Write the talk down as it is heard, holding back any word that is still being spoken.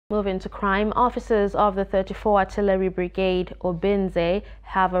Moving to crime, officers of the 34 Artillery Brigade, Obinze,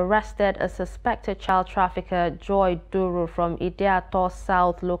 have arrested a suspected child trafficker, Joy Duru, from Idiato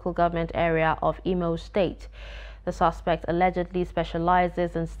South local government area of Imo State. The suspect allegedly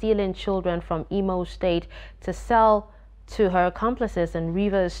specializes in stealing children from Imo State to sell to her accomplices in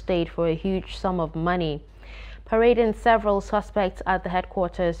Rivers State for a huge sum of money. Parading several suspects at the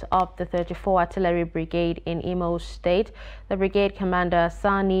headquarters of the 34 Artillery Brigade in Imo State, the brigade commander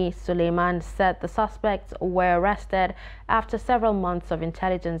Sani Suleiman said the suspects were arrested after several months of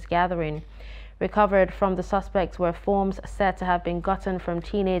intelligence gathering. Recovered from the suspects were forms said to have been gotten from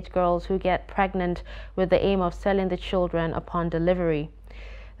teenage girls who get pregnant with the aim of selling the children upon delivery.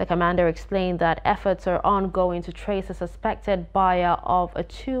 The commander explained that efforts are ongoing to trace a suspected buyer of a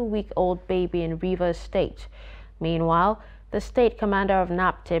 2-week-old baby in Rivers State. Meanwhile, the state commander of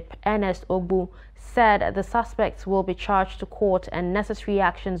NAPTIP, Ernest Ogbu, said the suspects will be charged to court and necessary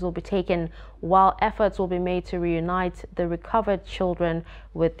actions will be taken, while efforts will be made to reunite the recovered children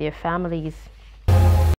with their families.